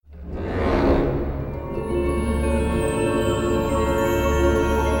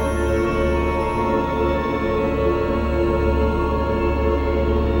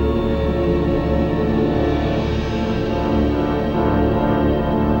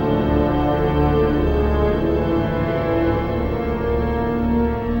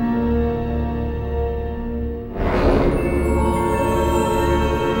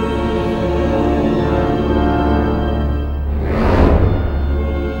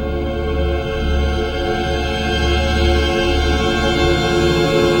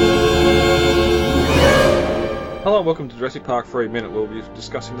welcome to Jurassic Park 3 Minute. We'll be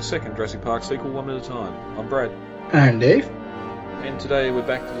discussing the second Jurassic Park sequel one minute at a time. I'm Brad. I'm Dave. And today we're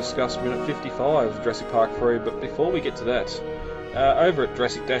back to discuss minute 55 of Jurassic Park 3, but before we get to that, over at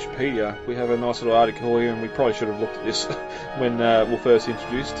Jurassic-pedia, we have a nice little article here, and we probably should have looked at this when we're first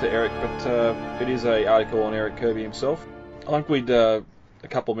introduced to Eric, but it is an article on Eric Kirby himself. I think we'd, a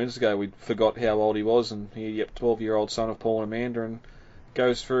couple of minutes ago, we forgot how old he was, and he, 12-year-old son of Paul and Amanda, and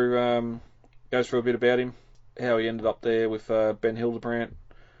goes through a bit about him, how he ended up there with Ben Hildebrandt,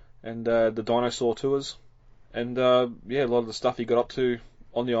 and the dinosaur tours, and a lot of the stuff he got up to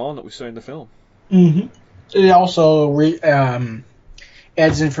on the island that we see in the film. Mm-hmm. It also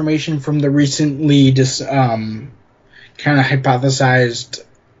adds information from the recently kind of hypothesized,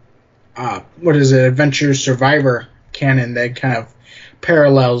 Adventure Survivor canon that kind of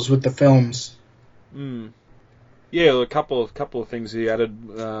parallels with the films. Yeah, a couple of things he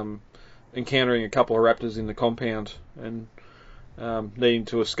added. Encountering a couple of raptors in the compound and needing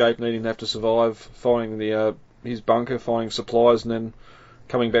to escape, needing to have to survive, finding his bunker, finding supplies, and then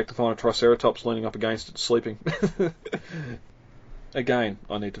coming back to find a Triceratops leaning up against it, sleeping. Again,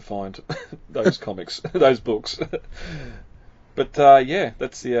 I need to find those comics, those books. But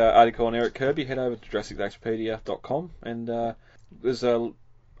that's the article on Eric Kirby. Head over to JurassicPedia.com, and there's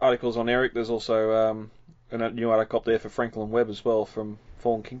articles on Eric. There's also a new article up there for Franklin Webb as well from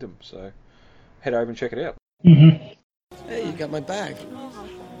Fallen Kingdom, so head over and check it out. Mm-hmm. Hey, you got my bag.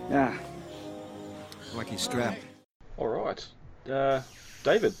 Yeah. Lucky strap. Alright.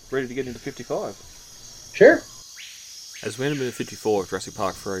 David, ready to get into 55? Sure. As we enter minute 54 of Jurassic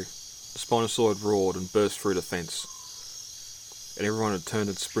Park 3, the Spinosaur had roared and burst through the fence, and everyone had turned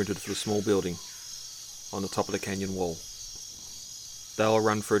and sprinted for the small building on the top of the canyon wall. They all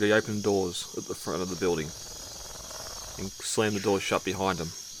ran through the open doors at the front of the building and slammed the doors shut behind them,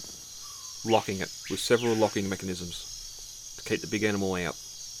 locking it with several locking mechanisms to keep the big animal out.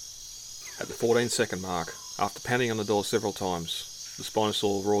 At the 14-second mark, after pounding on the door several times, the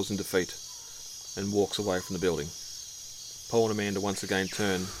Spinosaur roars in defeat and walks away from the building. Paul and Amanda once again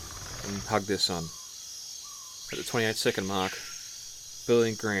turn and hug their son. At the 28-second mark, Billy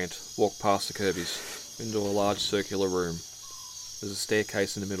and Grant walk past the Kirbys into a large circular room. There's a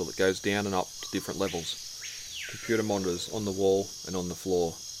staircase in the middle that goes down and up to different levels. Computer monitors on the wall and on the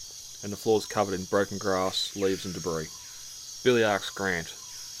floor, and the floor is covered in broken grass, leaves and debris. Billy asks Grant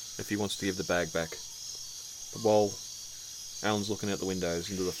if he wants to give the bag back, but while Alan's looking out the windows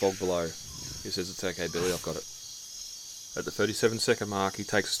into the fog below, he says, "It's okay, Billy, I've got it." At the 37-second mark, he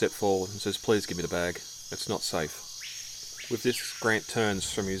takes a step forward and says, "Please give me the bag, it's not safe." With this, Grant turns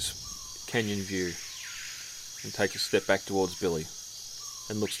from his canyon view and takes a step back towards Billy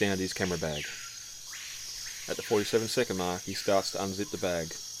and looks down at his camera bag. At the 47-second mark, he starts to unzip the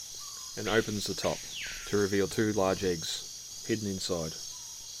bag and opens the top to reveal two large eggs hidden inside.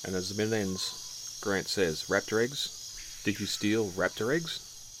 And as the minute ends, Grant says, "Raptor eggs? Did you steal raptor eggs?"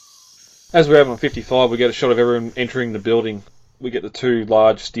 As we're over on 55, we get a shot of everyone entering the building. We get the two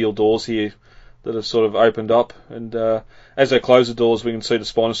large steel doors here that have sort of opened up, and as they close the doors, we can see the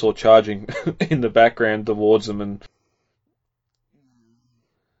Spinosaur charging in the background towards them, and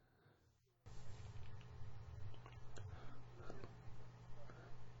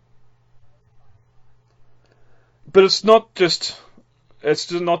but it's not just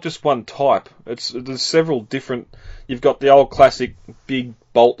one type. There's several different. You've got the old classic big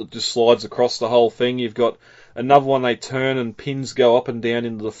bolt that just slides across the whole thing. You've got another one they turn and pins go up and down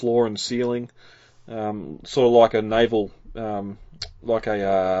into the floor and ceiling, sort of like a naval,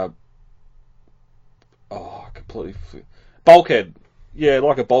 bulkhead. Yeah,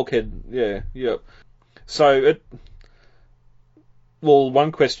 like a bulkhead. Yeah. So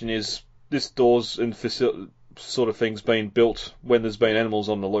one question is, this doors and sort of thing's been built when there's been animals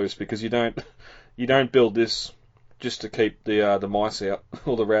on the loose, because you don't build this just to keep the mice out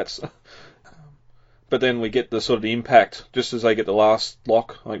or the rats. But then we get the sort of the impact just as they get the last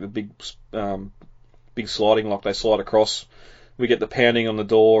lock, like the big sliding lock they slide across. We get the pounding on the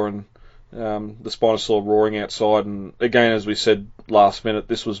door and the Spinosaur roaring outside. And again, as we said last minute,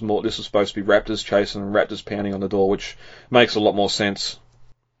 this was supposed to be raptors chasing and raptors pounding on the door, which makes a lot more sense.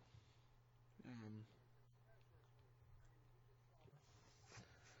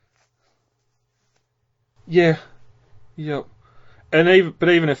 Yeah. And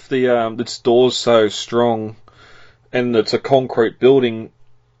even if this door's so strong and it's a concrete building,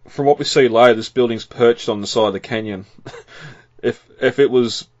 from what we see later, this building's perched on the side of the canyon. If it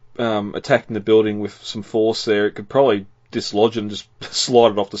was attacking the building with some force there, it could probably dislodge and just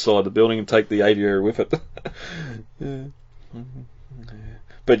slide it off the side of the building and take the aviary with it. Yeah.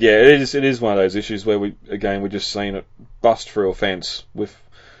 But yeah, it is one of those issues where we're just seeing it bust through a fence with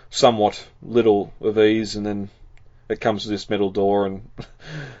somewhat little of ease, and then it comes to this metal door, and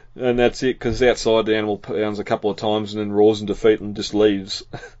that's it, because outside the animal pounds a couple of times and then roars in defeat and just leaves.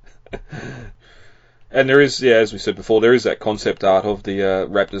 And there is, yeah, as we said before, there is that concept art of the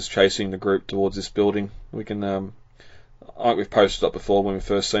raptors chasing the group towards this building. We can, I think we've posted up before when we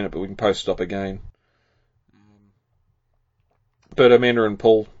first seen it, but we can post it up again. But Amanda and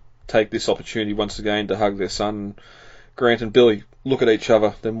Paul take this opportunity once again to hug their son. Grant and Billy look at each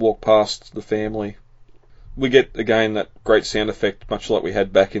other, then walk past the family. We get again that great sound effect, much like we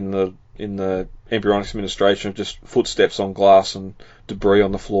had back in the embryonics administration, of just footsteps on glass and debris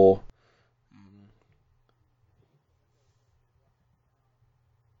on the floor.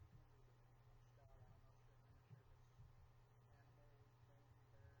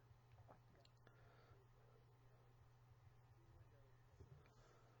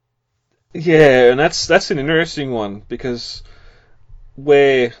 Yeah, and that's an interesting one, because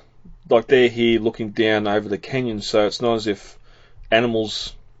we're like, they're here looking down over the canyon, so it's not as if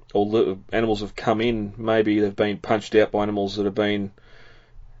animals animals have come in. Maybe they've been punched out by animals that have been,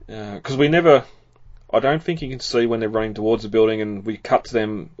 because I don't think you can see when they're running towards the building, and we cut to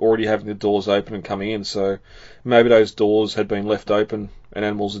them already having the doors open and coming in. So maybe those doors had been left open and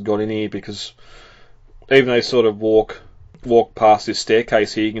animals had got in here, because even though they sort of walk past this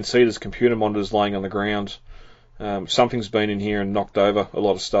staircase here, you can see there's computer monitors laying on the ground. Something's been in here and knocked over a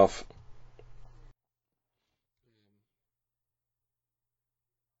lot of stuff.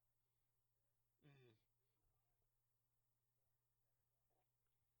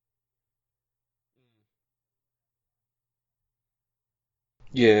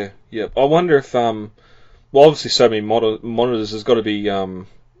 Yeah, yeah. I wonder if, well, obviously so many monitors, there's got to be,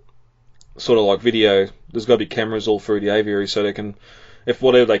 sort of like video, there's got to be cameras all through the aviary, so they can, if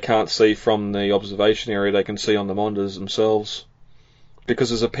whatever they can't see from the observation area, they can see on the monitors themselves. Because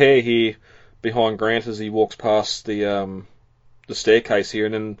there's a pair here behind Grant as he walks past the staircase here,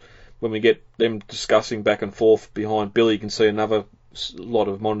 and then when we get them discussing back and forth behind Billy, you can see another lot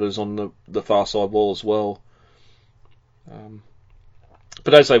of monitors on the far side wall as well.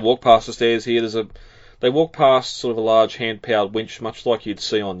 But as they walk past the stairs here, they walk past sort of a large hand-powered winch, much like you'd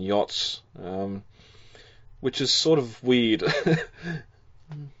see on yachts, which is sort of weird.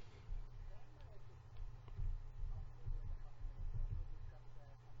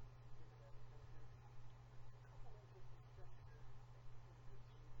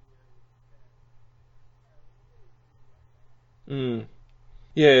 Mm.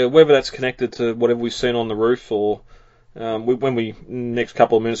 Yeah, whether that's connected to whatever we've seen on the roof, or when we next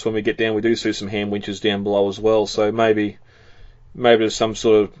couple of minutes when we get down, we do see some hand winches down below as well. So maybe there's some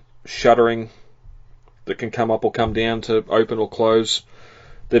sort of shuttering that can come up or come down to open or close.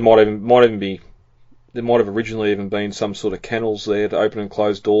 There might have originally even been some sort of kennels there to open and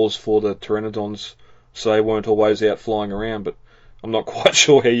close doors for the pteranodons, so they weren't always out flying around. But I'm not quite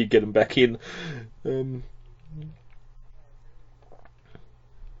sure how you get them back in.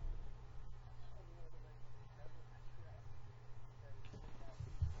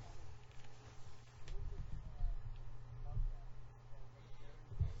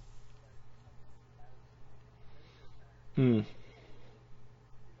 Hmm.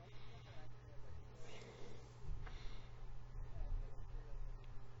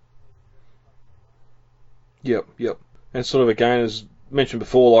 Yep, yep. And sort of again, as mentioned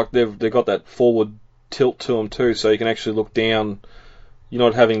before, like they've got that forward tilt to them too, so you can actually look down. You're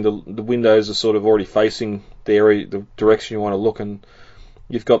not having the windows are sort of already facing the area, the direction you want to look, and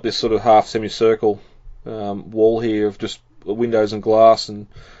you've got this sort of half semicircle wall here of just windows and glass. And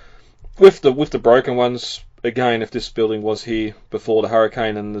with the broken ones, again, if this building was here before the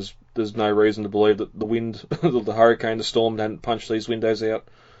hurricane, and there's no reason to believe that the wind, the hurricane, the storm hadn't punched these windows out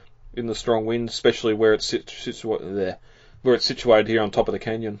in the strong wind, especially where it's situated here on top of the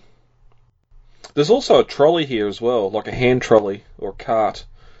canyon. There's also a trolley here as well, like a hand trolley or a cart.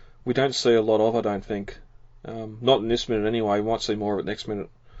 We don't see a lot of, I don't think. Not in this minute anyway. We might see more of it next minute.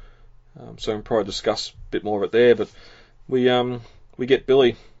 So we'll probably discuss a bit more of it there. But we get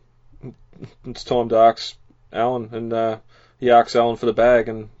Billy. It's time to ask Alan, and he asks Alan for the bag,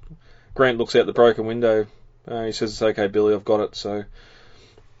 and Grant looks out the broken window. He says, "It's okay, Billy, I've got it." So,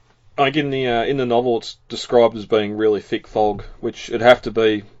 like in the novel, it's described as being really thick fog, which it'd have to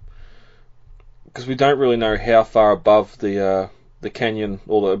be, because we don't really know how far above the canyon,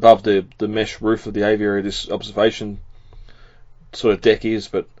 or above the mesh roof of the aviary this observation sort of deck is,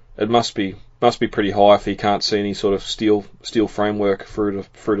 but it must be pretty high if you can't see any sort of steel framework through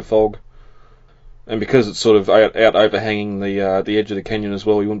the fog. And because it's sort of out overhanging the edge of the canyon as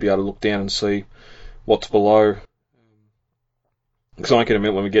well, you wouldn't be able to look down and see what's below. Because I can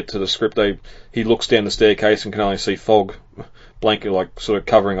admit when we get to the script, he looks down the staircase and can only see fog, blanket, like sort of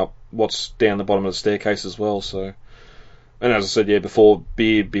covering up what's down the bottom of the staircase as well. So, and as I said, yeah, before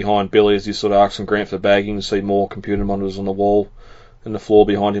Beard behind Billy as he's sort of asking Grant for bagging, you see more computer monitors on the wall and the floor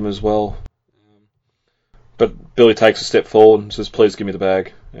behind him as well. But Billy takes a step forward and says, "Please give me the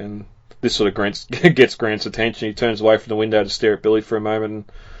bag." And this sort of gets Grant's attention. He turns away from the window to stare at Billy for a moment,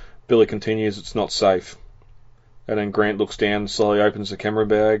 and Billy continues, "It's not safe." And then Grant looks down and slowly opens the camera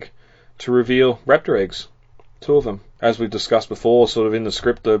bag to reveal raptor eggs. 2 of them. As we've discussed before, sort of in the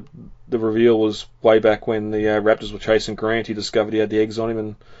script, the reveal was way back when the raptors were chasing Grant. He discovered he had the eggs on him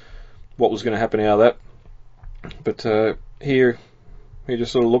and what was going to happen out of that. But here, he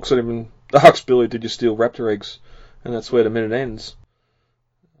just sort of looks at him and asks Billy, "Did you steal raptor eggs?" And that's where the minute ends.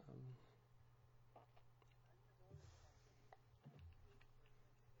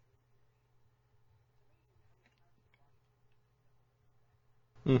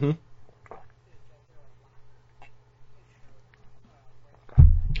 Mm-hmm.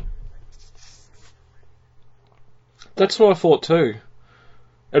 That's what I thought too.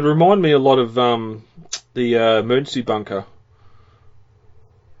 It reminded me a lot of the emergency bunker.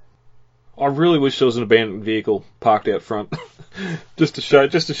 I really wish there was an abandoned vehicle parked out front, just to show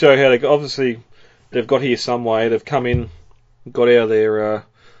how they've got here some way. They've come in, got out of their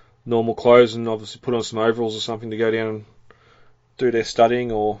normal clothes, and obviously put on some overalls or something to go down and do their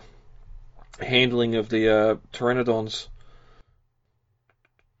studying or handling of the pteranodons.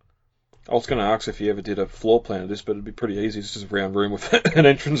 I was going to ask if you ever did a floor plan of this, but it'd be pretty easy. It's just a round room with an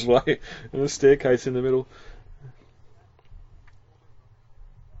entranceway and a staircase in the middle.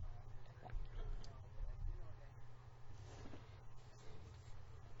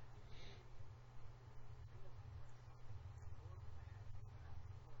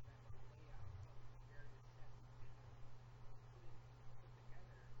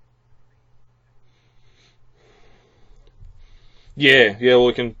 Yeah, well,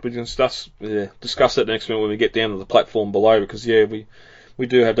 we can discuss that next minute when we get down to the platform below, because we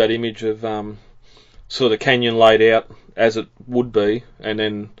do have that image of sort of the canyon laid out as it would be, and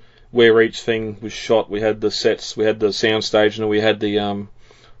then where each thing was shot. We had the sets, we had the sound stage, and we had the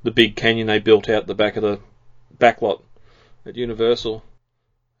big canyon they built out the back of the backlot at Universal.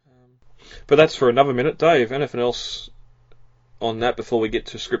 But that's for another minute. Dave, anything else on that before we get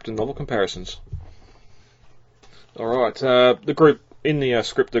to script and novel comparisons? Alright, the group, in the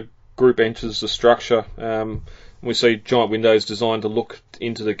script, the group enters the structure. We see giant windows designed to look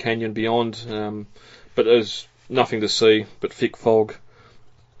into the canyon beyond, but there's nothing to see but thick fog.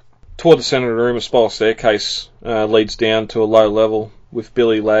 Toward the centre of the room, a spiral staircase leads down to a low level. With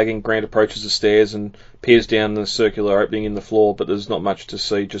Billy lagging, Grant approaches the stairs and peers down the circular opening in the floor, but there's not much to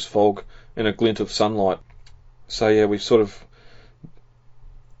see, just fog and a glint of sunlight. So yeah,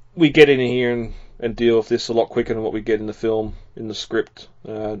 we get in here and deal with this a lot quicker than what we get in the film, in the script.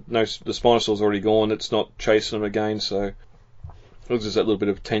 No, the Spinosaur's already gone, it's not chasing them again, so there's just that little bit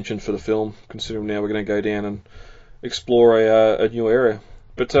of tension for the film, considering now we're going to go down and explore a new area.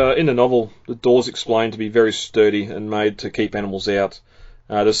 But in the novel, the door's explained to be very sturdy and made to keep animals out.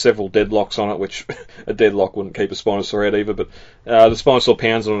 There's several deadlocks on it, which a deadlock wouldn't keep a Spinosaur out either, but the Spinosaur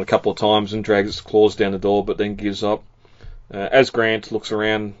pounds on it a couple of times and drags its claws down the door, but then gives up. As Grant looks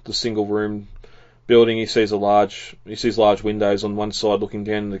around the single room building, he sees large windows on one side looking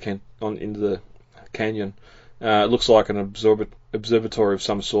down into the canyon. It looks like an observatory of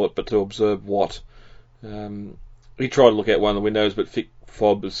some sort, but to observe what? He tried to look out one of the windows, but thick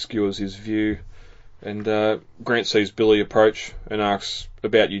fog obscures his view. And Grant sees Billy approach and asks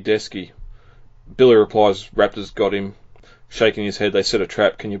about Udesky. Billy replies, "Raptors got him." Shaking his head, "They set a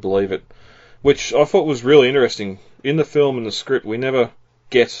trap, can you believe it?" Which I thought was really interesting. In the film and the script, we never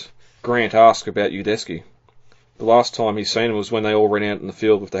get Grant ask about Udesky. The last time he's seen him was when they all ran out in the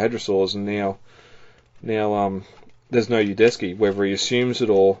field with the hadrosaurs, and now there's no Udesky. Whether he assumes it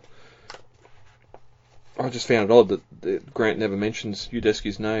or... I just found it odd that Grant never mentions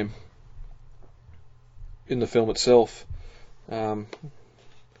Udesky's name in the film itself.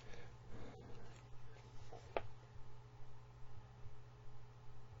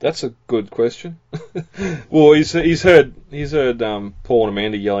 That's a good question. Well, he's heard Paul and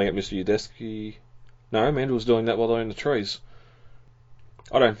Amanda yelling at Mr. Udesky. No, Amanda was doing that while they're in the trees.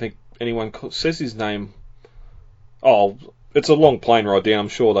 I don't think anyone says his name. Oh, it's a long plane ride down. I'm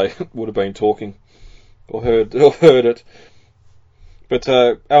sure they would have been talking or heard it. But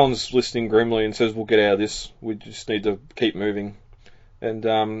Alan's listening grimly and says, "We'll get out of this. We just need to keep moving." And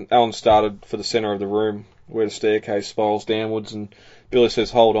Alan started for the centre of the room where the staircase spirals downwards, and Billy says,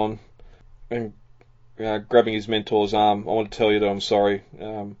 "Hold on," and grabbing his mentor's arm, "I want to tell you that I'm sorry."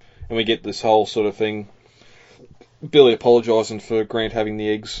 And we get this whole sort of thing. Billy apologising for Grant having the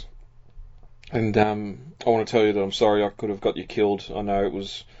eggs, and I want to tell you that I'm sorry. I could have got you killed. I know it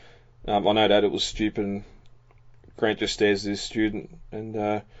was, I know that it was stupid. And Grant just stares at his student, and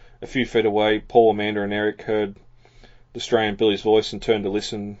a few feet away, Paul, Amanda, and Eric heard the strain in Billy's voice and turned to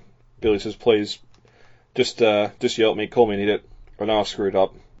listen. Billy says, "Please, just yell at me, call me an idiot. I know I screwed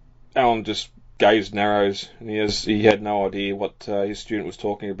up." Alan just gazed narrows, and he had no idea what his student was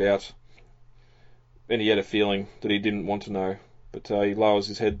talking about, and he had a feeling that he didn't want to know. But he lowers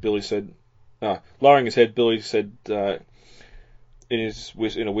his head. Lowering his head, Billy said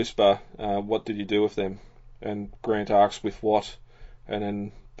in a whisper, "What did you do with them?" And Grant asks, "With what?" And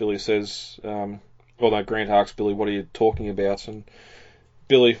then Billy says, Grant asks Billy, "What are you talking about?" And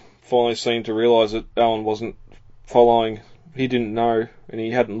Billy finally seemed to realise that Alan wasn't following. He didn't know, and he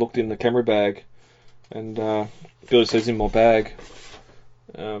hadn't looked in the camera bag. And Billy says, "In my bag."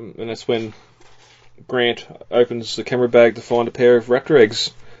 And that's when Grant opens the camera bag to find a pair of raptor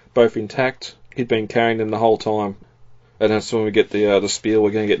eggs, both intact. He'd been carrying them the whole time. And that's when we get the spiel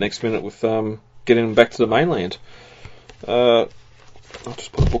we're going to get next minute with getting them back to the mainland. I'll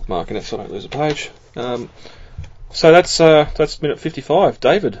just put a bookmark in it so I don't lose a page. So that's minute 55.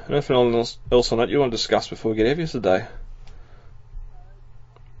 David, anything else on that you want to discuss before we get heavier today?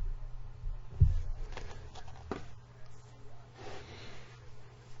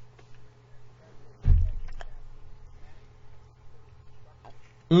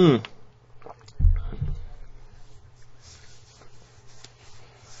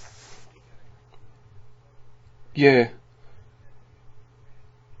 Yeah.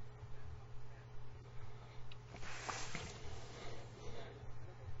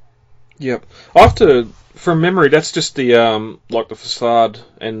 Yep. From memory, that's just the like the facade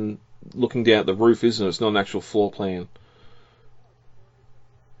and looking down at the roof, isn't it? It's not an actual floor plan.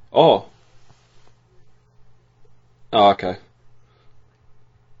 Oh. Oh, okay.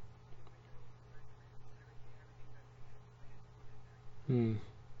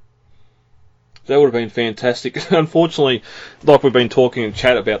 That would have been fantastic. Unfortunately, like we've been talking in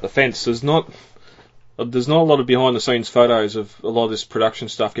chat about the fence, there's not a lot of behind the scenes photos of a lot of this production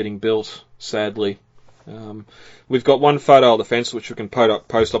stuff getting built, sadly. We've got one photo of the fence which we can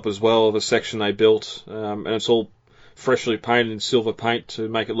post up as well of a section they built, and it's all freshly painted in silver paint to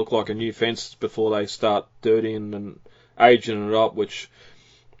make it look like a new fence before they start dirtying and aging it up, which,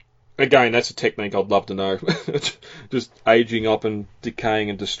 again, that's a technique I'd love to know. Just aging up and decaying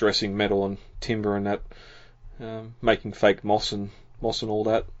and distressing metal and timber and that, making fake moss and all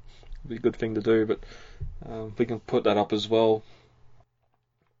that would be a good thing to do, but we can put that up as well.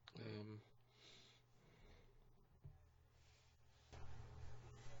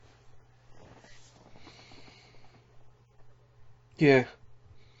 Yeah.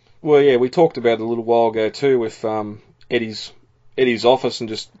 Well, yeah, we talked about it a little while ago too with Eddie's office and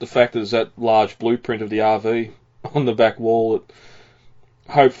just the fact that there's that large blueprint of the RV on the back wall that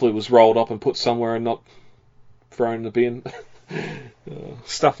hopefully was rolled up and put somewhere and not thrown in the bin.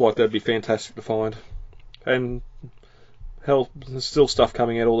 Stuff like that would be fantastic to find. And hell, there's still stuff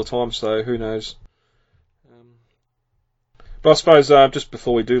coming out all the time, so who knows. But I suppose just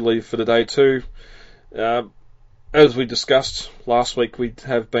before we do leave for the day too, as we discussed last week, we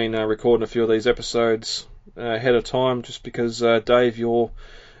have been recording a few of these episodes ahead of time just because, Dave, you're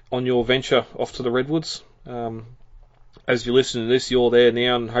on your venture off to the Redwoods. As you listen to this, you're there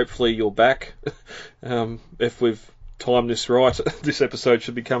now and hopefully you're back. If we've timed this right, this episode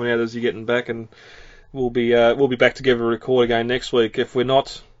should be coming out as you're getting back, and we'll be back together to record again next week. If we're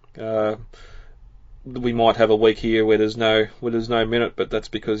not, we might have a week here where there's no minute, but that's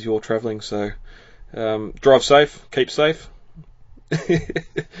because you're travelling, so drive safe, keep safe.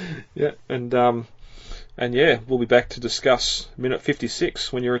 Yeah, and yeah, we'll be back to discuss minute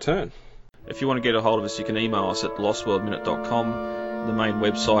 56 when you return. If you want to get a hold of us, you can email us at lostworldminute.com. The main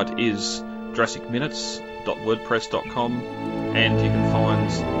website is jurassicminutes.wordpress.com, and you can find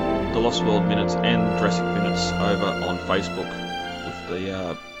the Lost World Minutes and Jurassic Minutes over on Facebook with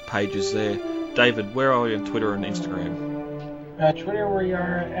the pages there. David, where are you on Twitter and Instagram? Twitter, we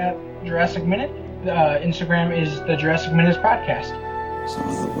are at Jurassic Minute. Instagram is the Jurassic Minutes Podcast. Some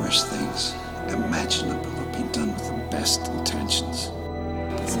of the worst things imaginable have been done with the best intentions.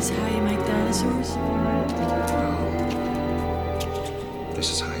 This is how you make dinosaurs? No.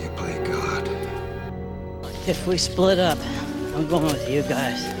 This is how you play God. If we split up, I'm going with you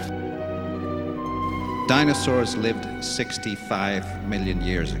guys. Dinosaurs lived 65 million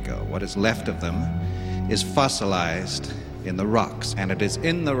years ago. What is left of them is fossilized in the rocks, and it is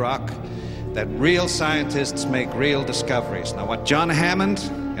in the rock that real scientists make real discoveries. Now, what John Hammond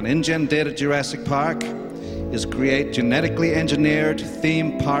and InGen did at Jurassic Park is create genetically engineered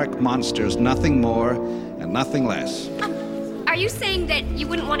theme park monsters, nothing more and nothing less. Are you saying that you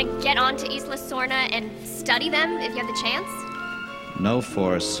wouldn't want to get onto Isla Sorna and study them if you had the chance? No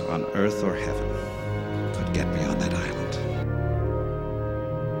force on earth or heaven could get me on that island.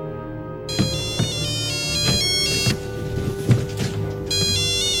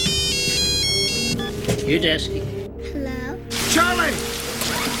 Your desk. Hello? Charlie!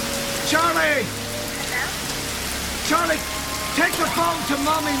 Charlie! Hello? Charlie, take the phone to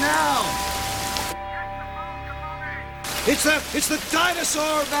Mommy now! It's the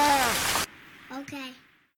dinosaur man! Okay.